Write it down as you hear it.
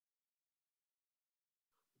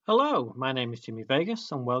Hello, my name is Jimmy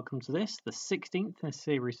Vegas and welcome to the 16th in a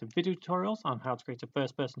series of video tutorials on how to create a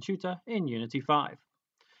first-person shooter in Unity 5.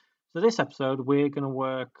 So this episode we're going to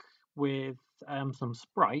work with some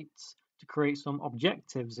sprites to create some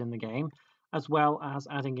objectives in the game, as well as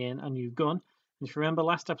adding in a new gun. And if you remember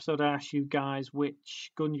last episode I asked you guys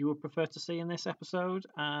which gun you would prefer to see in this episode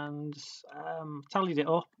and tallied it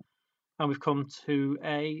up, and we've come to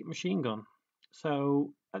a machine gun.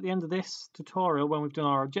 So at the end of this tutorial, when we've done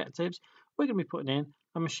our objectives, we're going to be putting in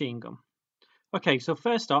a machine gun. Okay, so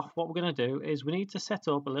first off, what we're going to do is we need to set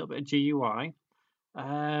up a little bit of GUI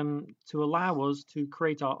to allow us to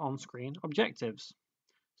create our on-screen objectives.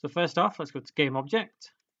 So first off, let's go to Game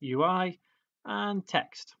Object, UI, and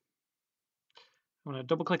Text. I'm going to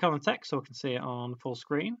double click on the text so we can see it on full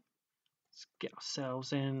screen. Let's get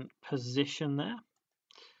ourselves in position there.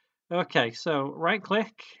 Okay, so right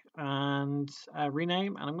click and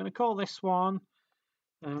rename, and I'm going to call this one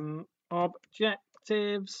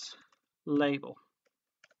Objectives Label.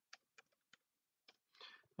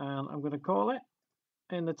 And I'm going to call it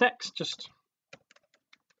in the text just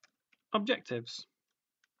Objectives.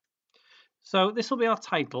 So this will be our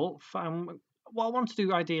title. What I want to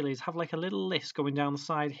do ideally is have like a little list going down the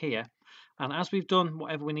side here. And as we've done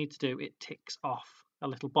whatever we need to do, it ticks off a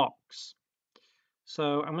little box.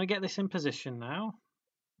 So I'm going to get this in position now.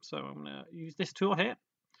 So I'm going to use this tool here,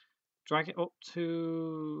 drag it up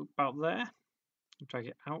to about there, drag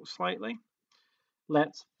it out slightly.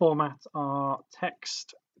 Let's format our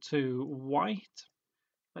text to white.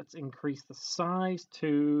 Let's increase the size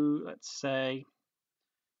to, let's say,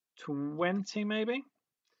 20 maybe.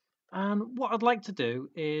 And what I'd like to do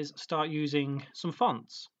is start using some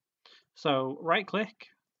fonts. So right click,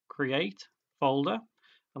 create folder,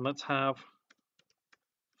 and let's have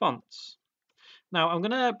fonts. Now I'm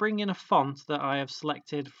going to bring in a font that I have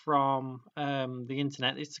selected from the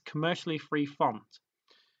internet. It's a commercially free font.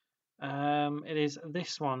 It is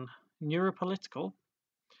this one, Neuropolitical.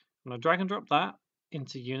 I'm going to drag and drop that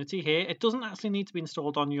into Unity here. It doesn't actually need to be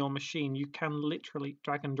installed on your machine. You can literally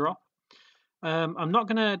drag and drop. I'm not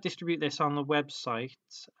going to distribute this on the website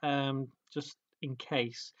just in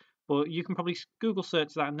case, but you can probably Google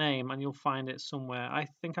search that name and you'll find it somewhere. I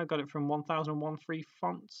think I got it from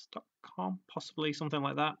 1001freefonts.com, possibly something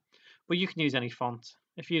like that. But you can use any font.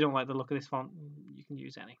 If you don't like the look of this font, you can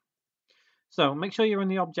use any. So make sure you're in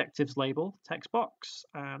the Objectives label text box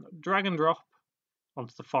and drag and drop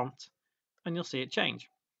onto the font and you'll see it change.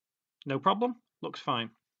 No problem, looks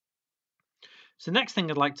fine. So next thing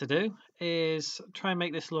I'd like to do is try and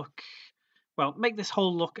make this look, well, make this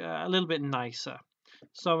whole look a little bit nicer.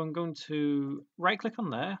 So I'm going to right click on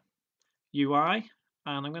there, UI,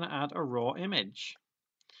 and I'm going to add a raw image.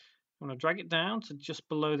 I'm going to drag it down to just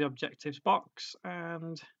below the objectives box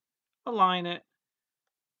and align it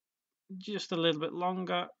just a little bit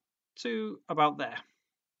longer to about there.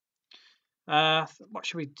 What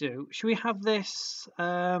should we do? Should we have this,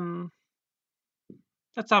 let's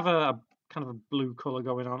have a kind of a blue color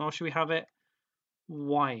going on, or should we have it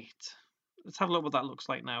white? Let's have a look what that looks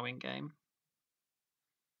like now in game.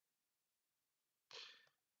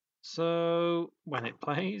 So when it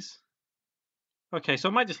plays, okay, so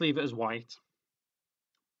I might just leave it as white.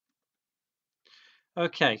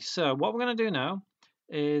 Okay, so what we're going to do now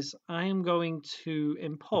is I am going to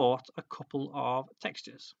import a couple of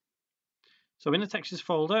textures. So in the textures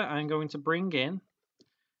folder, I'm going to bring in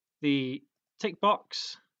the tick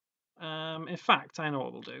box. In fact, I know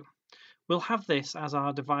what we'll do. We'll have this as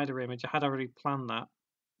our divider image. I had already planned that.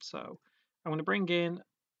 So I'm going to bring in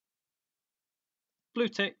blue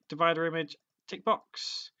tick divider image tick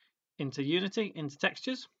box into Unity, into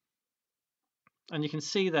textures. And you can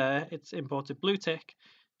see there it's imported blue tick,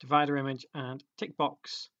 divider image, and tick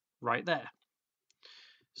box right there.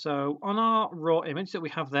 So on our raw image that we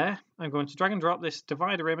have there, I'm going to drag and drop this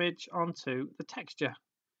divider image onto the texture.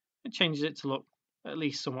 It changes it to look at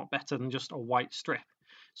least somewhat better than just a white strip.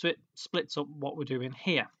 So it splits up what we're doing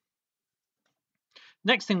here.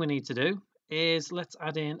 Next thing we need to do is let's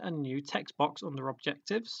add in a new text box under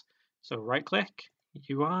objectives. So right click,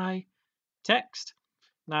 UI, text.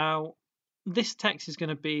 Now this text is going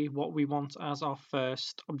to be what we want as our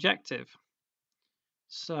first objective.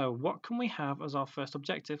 So what can we have as our first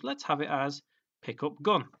objective? Let's have it as pick up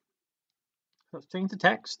gun. Let's change the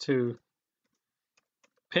text to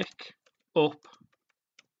pick up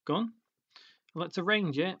gun. Let's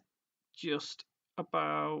arrange it just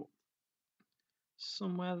about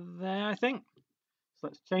somewhere there, I think. So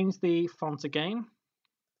let's change the font again.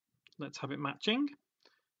 Let's have it matching.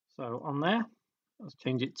 So on there, let's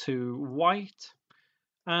change it to white.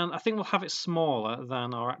 And I think we'll have it smaller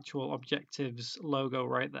than our actual objectives logo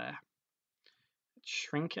right there. Let's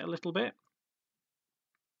shrink it a little bit.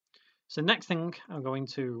 So next thing, I'm going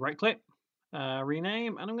to right click,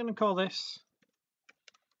 rename, and I'm going to call this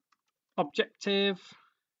Objective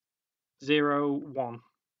 01.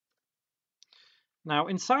 Now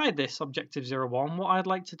inside this Objective 01, what I'd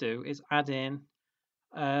like to do is add in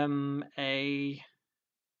a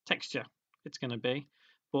texture. It's going to be,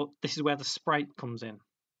 but this is where the sprite comes in.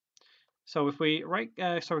 So if we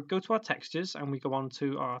go to our textures and we go on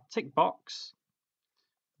to our tick box,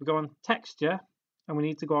 we go on texture and we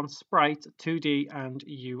need to go on sprite, 2D and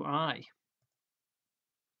UI.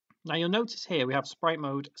 Now you'll notice here we have sprite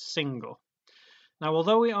mode single. Now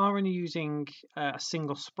although we are only using a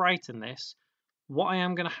single sprite in this, what I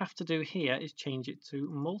am going to have to do here is change it to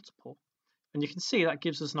multiple. And you can see that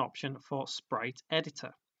gives us an option for sprite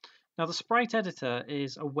editor. Now the sprite editor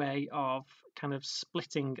is a way of kind of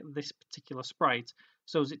splitting this particular sprite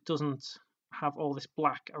so as it doesn't have all this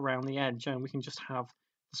black around the edge and we can just have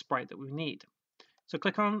the sprite that we need. So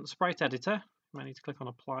click on sprite editor, you might need to click on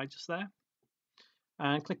apply just there,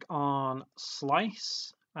 and click on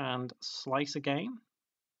slice and slice again,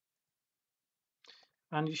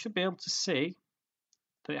 and you should be able to see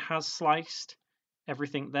that it has sliced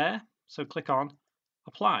everything there. So click on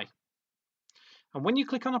apply. And when you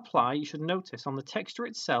click on apply, you should notice on the texture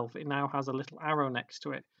itself, it now has a little arrow next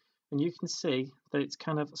to it. And you can see that it's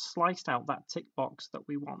kind of sliced out that tick box that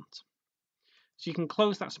we want. So you can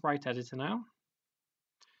close that sprite editor now.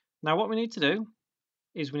 Now what we need to do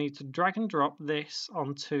is we need to drag and drop this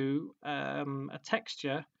onto a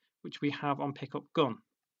texture which we have on pickup gun.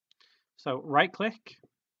 So right click,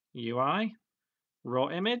 UI, raw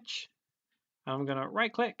image. I'm going to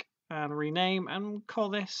right click and rename and call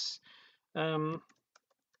this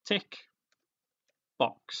tick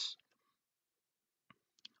box.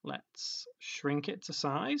 Let's shrink it to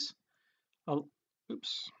size.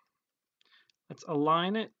 Let's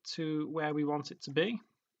align it to where we want it to be.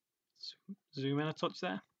 Zoom in a touch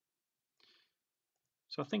there.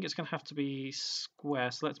 So I think it's going to have to be square.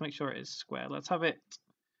 So let's make sure it is square. Let's have it.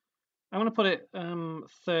 I'm going to put it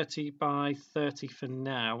 30 by 30 for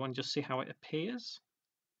now and just see how it appears.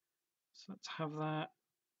 So let's have that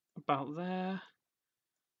about there.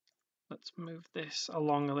 Let's move this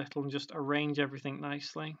along a little and just arrange everything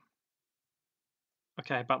nicely.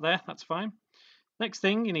 Okay, about there, that's fine. Next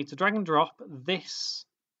thing, you need to drag and drop this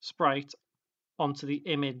sprite onto the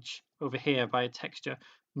image over here via texture,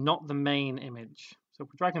 not the main image. So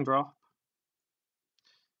if we drag and drop,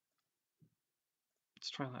 let's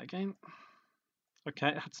try that again.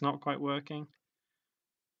 Okay, that's not quite working.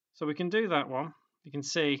 So we can do that one. You can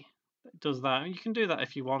see it does that. You can do that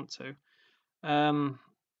if you want to.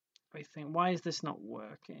 I think, why is this not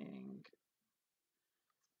working?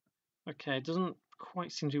 Okay, it doesn't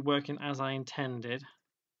quite seem to be working as I intended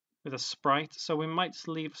with a sprite, so we might just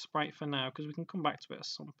leave a sprite for now because we can come back to it at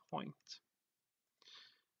some point.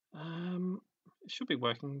 It should be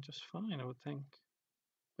working just fine, I would think.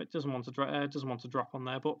 But it doesn't want to drop on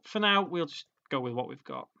there. But for now, we'll just go with what we've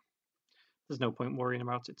got. There's no point worrying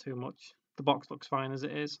about it too much. The box looks fine as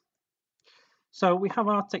it is. So we have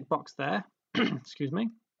our tick box there. Excuse me.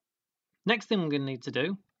 Next thing we're going to need to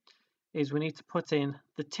do is we need to put in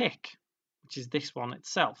the tick, which is this one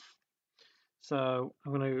itself. So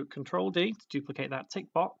I'm going to Control D to duplicate that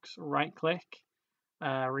tick box, right click,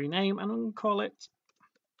 rename, and I'm going to call it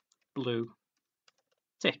blue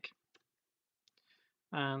tick.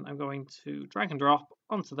 And I'm going to drag and drop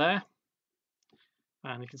onto there.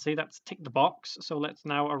 And you can see that's tick the box. So let's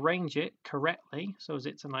now arrange it correctly so as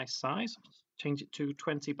it's a nice size. Change it to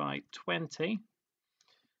 20 by 20.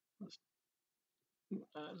 Let's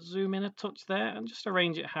zoom in a touch there and just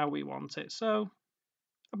arrange it how we want it. So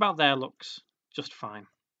about there looks just fine.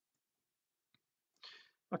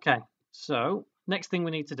 Okay, so next thing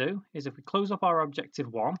we need to do is if we close up our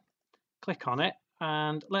objective 1, click on it,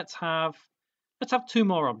 and let's have 2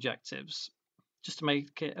 more objectives just to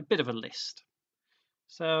make it a bit of a list.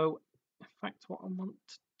 So in fact what I want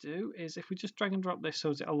to do is if we just drag and drop this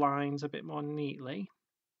so as it aligns a bit more neatly.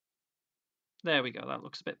 There we go, that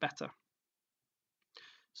looks a bit better.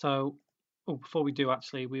 So before we do,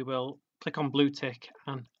 actually, we will click on blue tick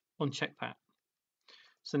and uncheck that.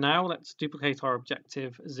 So now let's duplicate our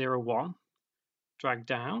objective 01, drag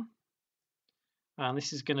down, and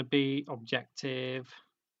this is going to be objective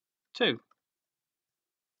 2.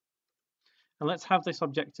 And let's have this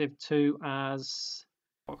objective 2 as,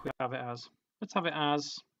 what can we have it as? Let's have it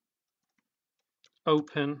as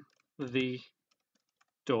open the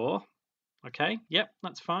door. Okay, yep,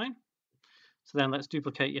 that's fine. So then let's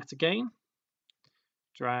duplicate yet again,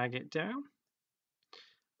 drag it down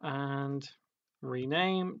and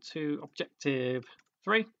rename to objective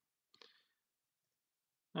 3.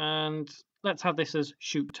 And let's have this as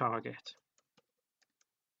shoot target.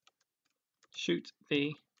 Shoot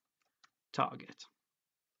the target.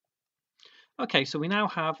 Okay, so we now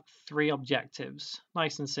have 3 objectives,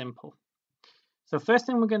 nice and simple. So first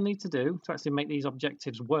thing we're going to need to do to actually make these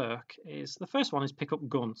objectives work is the first one is pick up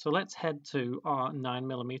gun. So let's head to our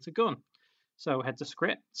 9mm gun. So head to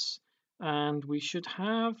scripts and we should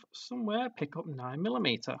have somewhere pick up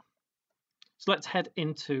 9mm. So let's head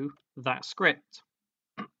into that script.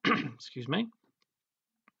 Excuse me.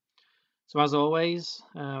 So as always,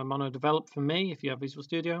 mono develop for me. If you have Visual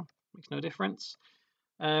Studio, makes no difference.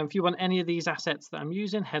 If you want any of these assets that I'm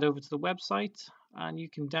using, head over to the website and you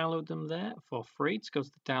can download them there for free. Just go to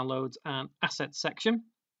the downloads and assets section.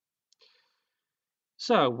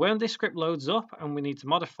 So when this script loads up and we need to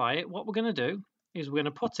modify it, what we're going to do is we're going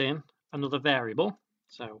to put in another variable.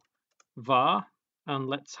 So var, and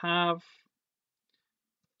let's have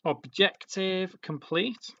objective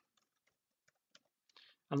complete.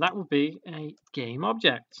 And that will be a game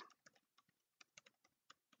object,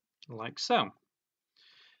 like so.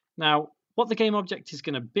 Now, what the game object is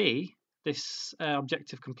going to be, this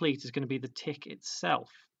objective complete is going to be the tick itself.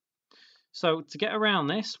 So to get around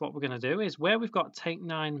this, what we're going to do is where we've got take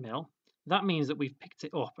 9mm, that means that we've picked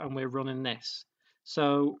it up and we're running this.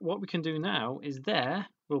 So what we can do now is there,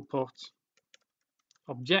 we'll put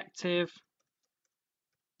objective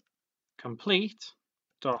complete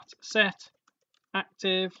dot set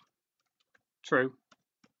active true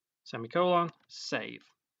semicolon save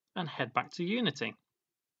and head back to Unity.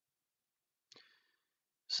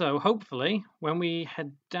 So hopefully when we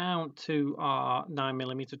head down to our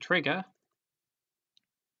 9mm trigger,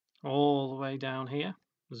 all the way down here,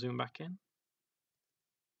 zoom back in.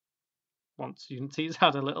 Once Unity's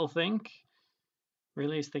had a little think,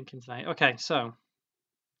 really is thinking today. Okay, so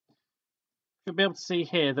you'll be able to see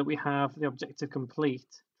here that we have the objective complete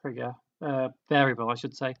trigger variable, I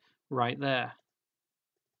should say, right there.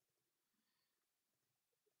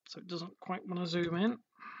 So it doesn't quite want to zoom in.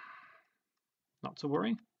 Not to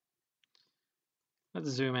worry. Let's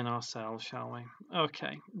zoom in ourselves, shall we?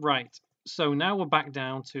 Okay, right. So now we're back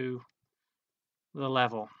down to the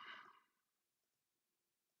level.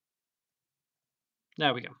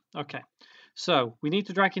 There we go. Okay, so we need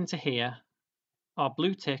to drag into here our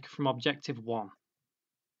blue tick from objective 1.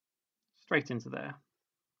 Straight into there.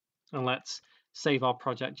 And let's save our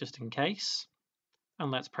project just in case. And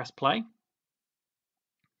let's press play.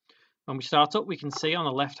 When we start up, we can see on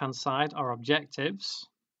the left-hand side our objectives.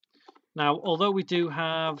 Now, although we do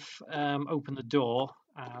have open the door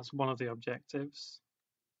as one of the objectives,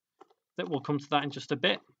 that we'll come to that in just a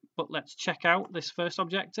bit, but let's check out this first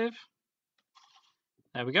objective.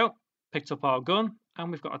 There we go, picked up our gun,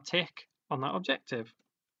 and we've got a tick on that objective.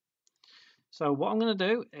 So what I'm going to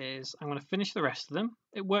do is I'm going to finish the rest of them.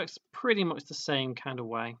 It works pretty much the same kind of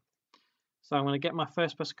way. So I'm going to get my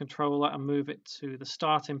first person controller and move it to the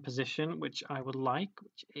starting position, which I would like,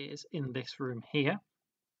 which is in this room here.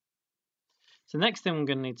 So the next thing we're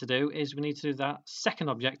going to need to do is we need to do that second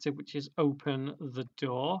objective, which is open the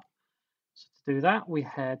door. So to do that, we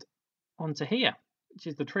head onto here, which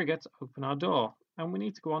is the trigger to open our door. And we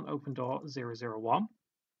need to go on open door 001.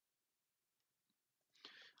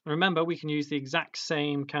 And remember, we can use the exact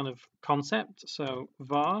same kind of concept. So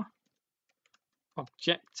var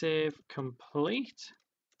objective complete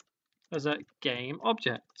as a game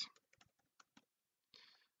object.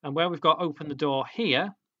 And where we've got open the door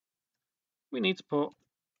here, we need to put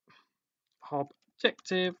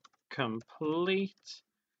objective complete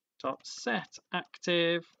dot set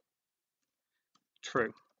active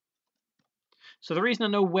true. So the reason I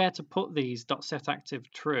know where to put these dot set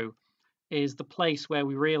active true is the place where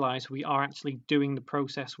we realize we are actually doing the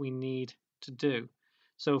process we need to do.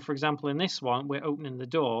 So for example, in this one, we're opening the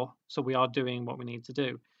door, so we are doing what we need to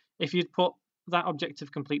do. If you'd put that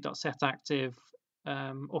objective complete dot set active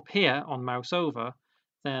up here on mouse over,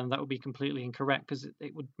 then that would be completely incorrect because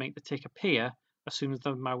it would make the tick appear as soon as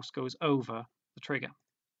the mouse goes over the trigger.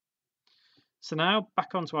 So now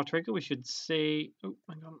back onto our trigger, we should see, oh,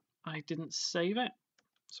 hang on, I didn't save it.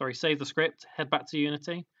 Sorry, save the script, head back to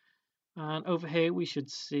Unity. And over here, we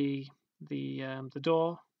should see the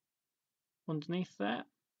door underneath there.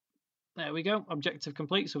 There we go, objective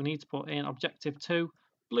complete. So we need to put in objective 2,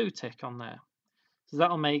 blue tick on there. So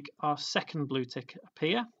that'll make our second blue tick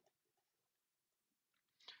appear.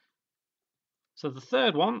 So the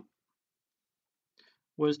third one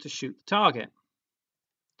was to shoot the target.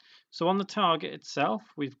 So on the target itself,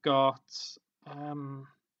 we've got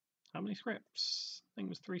how many scripts? think it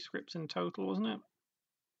was 3 scripts in total, wasn't it?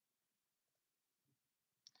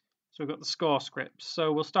 So we've got the score scripts.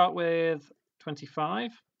 So we'll start with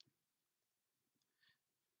 25.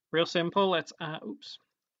 Real simple. Let's add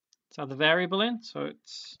the variable in. So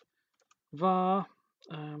it's var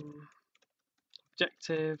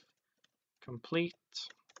objective complete.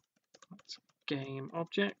 That's game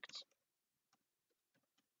object.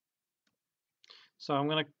 So I'm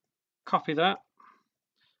going to copy that,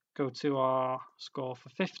 go to our score for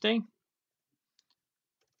 50,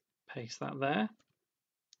 paste that there,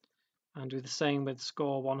 and do the same with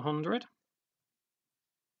score 100.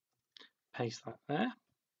 Paste that there.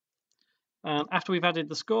 And after we've added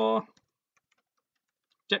the score,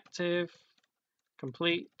 objective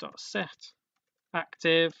complete.set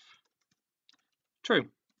active true,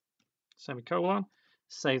 semicolon,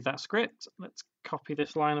 save that script. Let's copy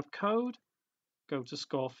this line of code, go to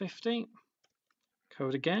score 50,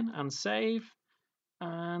 code again and save,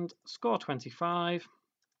 and score 25,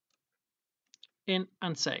 in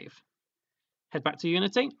and save. Head back to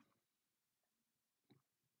Unity.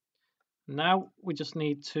 Now we just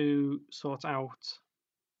need to sort out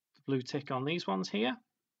the blue tick on these ones here.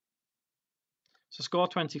 So score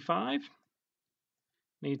 25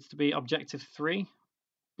 needs to be objective 3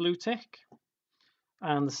 blue tick,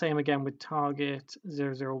 and the same again with target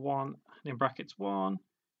 001 and in brackets 1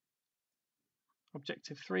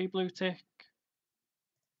 objective 3 blue tick,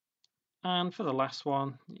 and for the last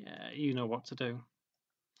one, yeah, you know what to do.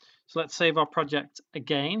 So let's save our project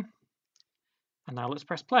again, and now let's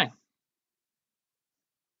press play.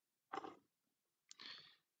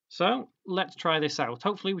 So let's try this out.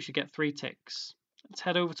 Hopefully we should get 3 ticks. Let's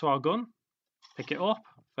head over to our gun, pick it up,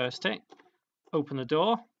 first tick, open the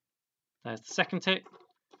door, there's the second tick,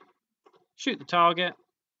 shoot the target.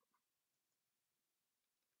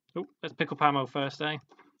 Oh, let's pick up ammo first, eh?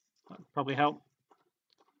 That'll probably help.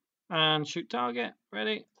 And shoot target,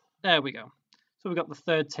 ready? There we go. So we've got the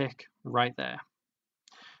third tick right there.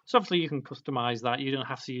 So obviously you can customize that. You don't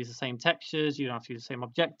have to use the same textures, you don't have to use the same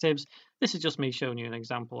objectives. This is just me showing you an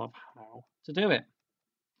example of how to do it.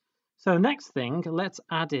 So next thing, let's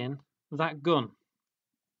add in that gun.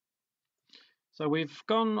 So we've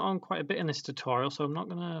gone on quite a bit in this tutorial, so I'm not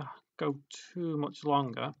going to go too much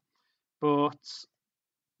longer, but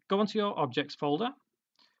go into your objects folder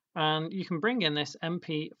and you can bring in this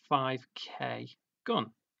MP5K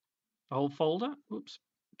gun. The whole folder,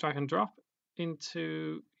 drag and drop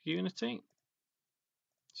into Unity.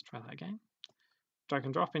 Let's try that again. Drag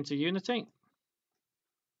and drop into Unity.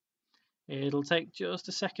 It'll take just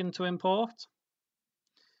a second to import.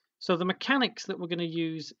 So the mechanics that we're going to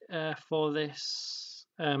use for this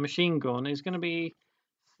machine gun is going to be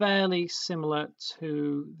fairly similar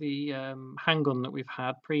to the handgun that we've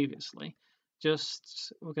had previously.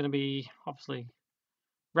 Just we're going to be obviously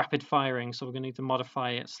rapid firing, so we're going to need to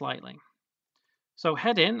modify it slightly. So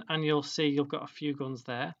head in and you'll see you've got a few guns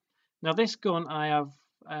there. Now this gun I have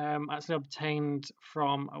actually obtained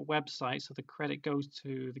from a website, so the credit goes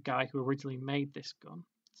to the guy who originally made this gun.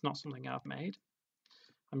 It's not something I've made.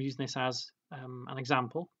 I'm using this as an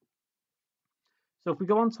example. So if we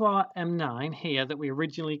go on to our M9 here that we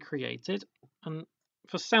originally created, and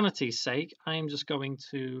for sanity's sake, I am just going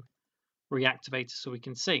to reactivate it so we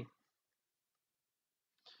can see.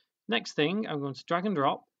 Next thing, I'm going to drag and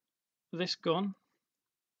drop this gun. In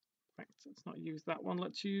fact, let's not use that one.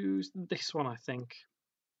 Let's use this one, I think.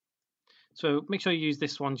 So make sure you use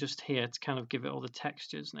this one just here to kind of give it all the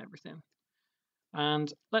textures and everything.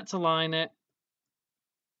 And let's align it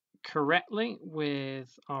correctly with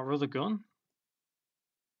our other gun.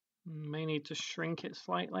 May need to shrink it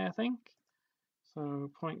slightly, I think.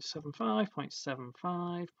 So 0.75,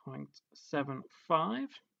 0.75, 0.75.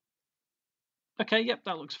 Okay, yep,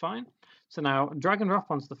 that looks fine. So now drag and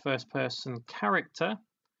drop onto the first person character,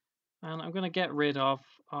 and I'm going to get rid of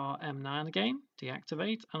our M9 again,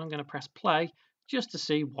 deactivate, and I'm going to press play just to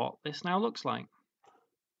see what this now looks like.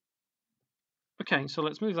 Okay, so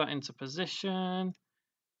let's move that into position.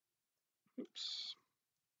 Oops.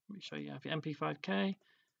 Let me show you have your MP5K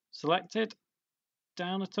selected,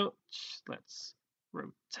 down a touch. Let's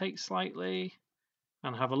rotate slightly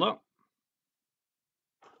and have a look.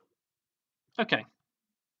 Okay,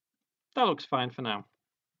 that looks fine for now.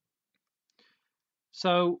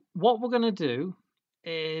 So what we're going to do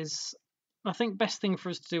is, I think best thing for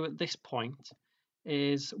us to do at this point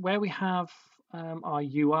is where we have our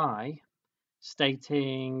UI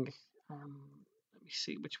stating, let me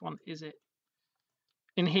see, which one is it?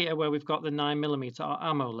 In here where we've got the 9mm, our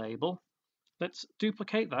ammo label, let's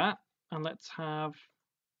duplicate that and let's have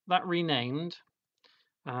that renamed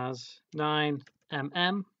as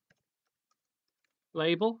 9mm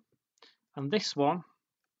label, and this one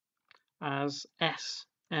as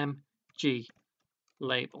SMG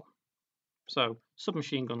label. So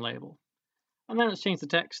submachine gun label. And then let's change the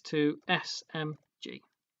text to SMG.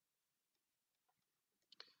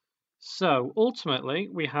 So ultimately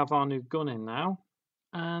we have our new gun in now,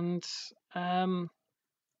 and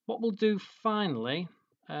what we'll do finally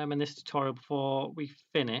in this tutorial before we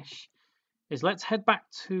finish is let's head back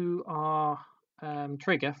to our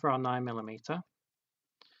trigger for our 9mm,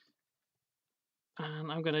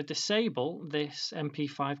 and I'm going to disable this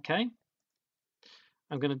MP5K.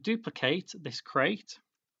 I'm going to duplicate this crate,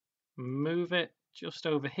 move it just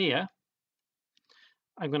over here.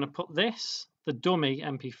 I'm going to put this, the dummy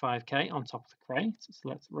MP5K, on top of the crate. So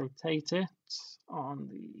let's rotate it on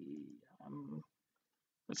the,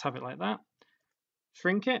 let's have it like that.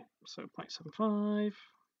 Shrink it, so 0.75,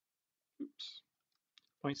 oops,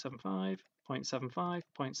 0.75, 0.75,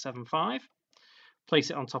 0.75. Place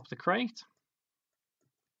it on top of the crate.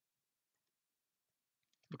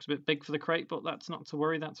 Looks a bit big for the crate, but that's not to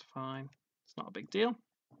worry, that's fine. It's not a big deal.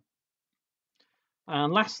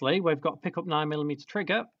 And lastly, we've got pick up 9mm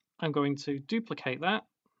trigger. I'm going to duplicate that,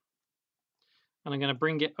 and I'm going to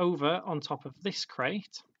bring it over on top of this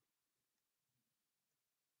crate,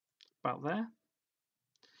 about there.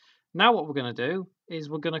 Now what we're going to do is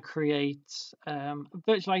we're going to create a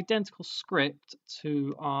virtually identical script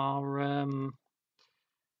to our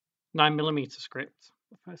 9mm script.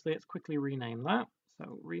 But firstly, let's quickly rename that.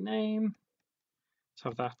 So rename, let's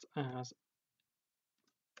have that as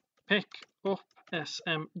pick up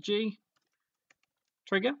SMG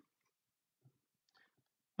trigger.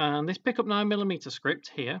 And this pick up 9mm script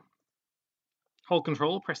here, hold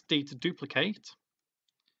Control, press D to duplicate.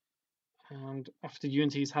 And after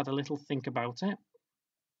Unity's had a little think about it,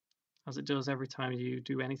 as it does every time you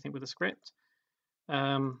do anything with a script,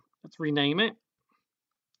 let's rename it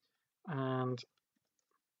and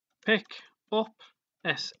pick up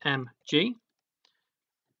SMG,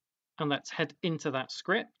 and let's head into that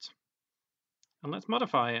script and let's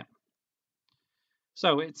modify it.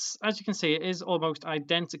 So it's, as you can see, it is almost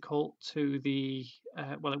identical to the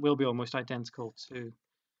well, it will be almost identical to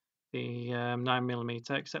the 9mm,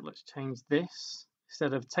 except let's change this.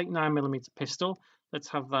 Instead of take 9mm pistol, let's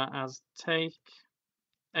have that as take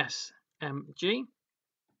SMG.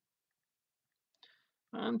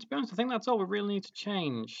 And to be honest, I think that's all we really need to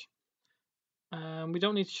change. We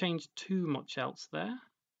don't need to change too much else there.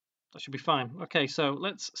 That should be fine. Okay, so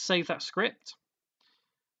let's save that script.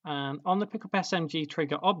 And on the pickup SMG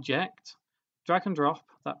trigger object, drag and drop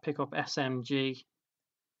that pickup SMG.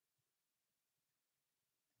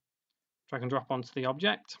 Drag and drop onto the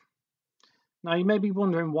object. Now you may be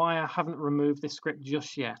wondering why I haven't removed this script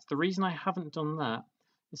just yet. The reason I haven't done that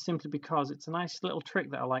is simply because it's a nice little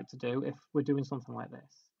trick that I like to do if we're doing something like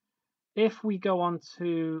this. If we go on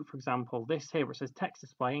to, for example, this here where it says text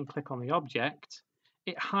display and click on the object,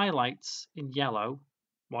 it highlights in yellow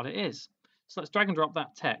what it is. So let's drag and drop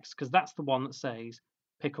that text because that's the one that says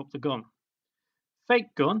pick up the gun.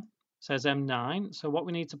 Fake gun says M9, so what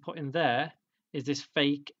we need to put in there is this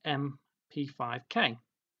fake MP5K.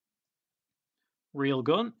 Real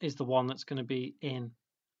gun is the one that's going to be in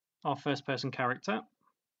our first person character.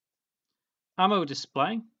 Ammo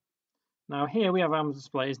display. Now here we have ammo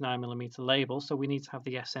display is 9mm label, so we need to have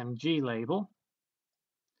the SMG label.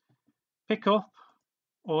 Pick up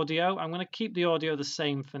audio. I'm going to keep the audio the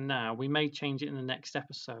same for now. We may change it in the next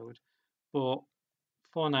episode, but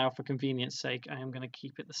for now, for convenience sake, I am going to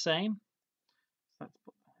keep it the same. So let's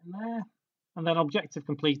put that in there. And then objective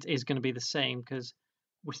complete is going to be the same because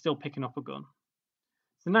we're still picking up a gun.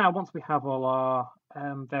 So now once we have all our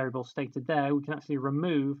variables stated there, we can actually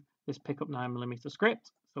remove this pick up 9mm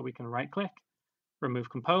script. So we can right click, remove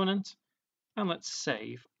component, and let's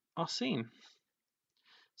save our scene.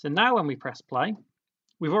 So now when we press play,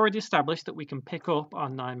 we've already established that we can pick up our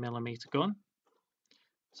 9mm gun.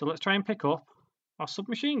 So let's try and pick up our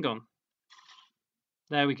submachine gun.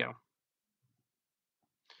 There we go.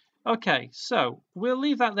 Okay, so we'll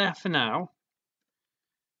leave that there for now.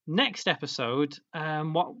 Next episode,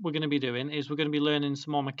 what we're going to be doing is we're going to be learning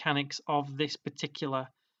some more mechanics of this particular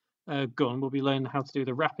gun. We'll be learning how to do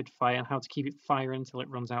the rapid fire and how to keep it firing until it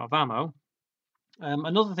runs out of ammo.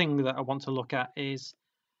 Another thing that I want to look at is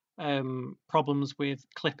problems with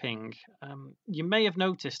clipping. You may have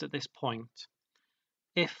noticed at this point,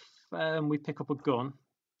 if we pick up a gun,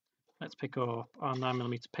 let's pick up our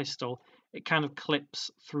 9mm pistol, it kind of clips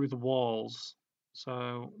through the walls.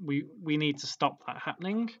 So we need to stop that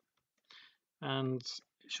happening. And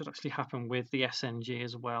it should actually happen with the SMG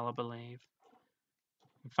as well, I believe.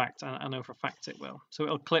 In fact, I know for a fact it will. So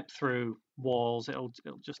it'll clip through walls. It'll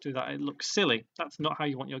just do that. It looks silly. That's not how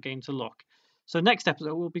you want your game to look. So next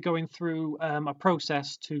episode we'll be going through a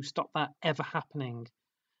process to stop that ever happening.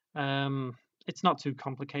 It's not too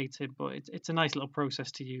complicated, but it's a nice little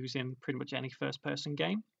process to use in pretty much any first-person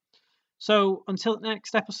game. So until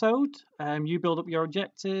next episode, you build up your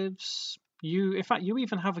objectives. In fact, you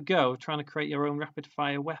even have a go trying to create your own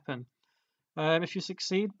rapid-fire weapon. If you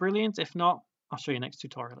succeed, brilliant. If not, I'll show you next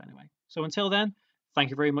tutorial anyway. So until then,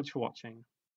 thank you very much for watching.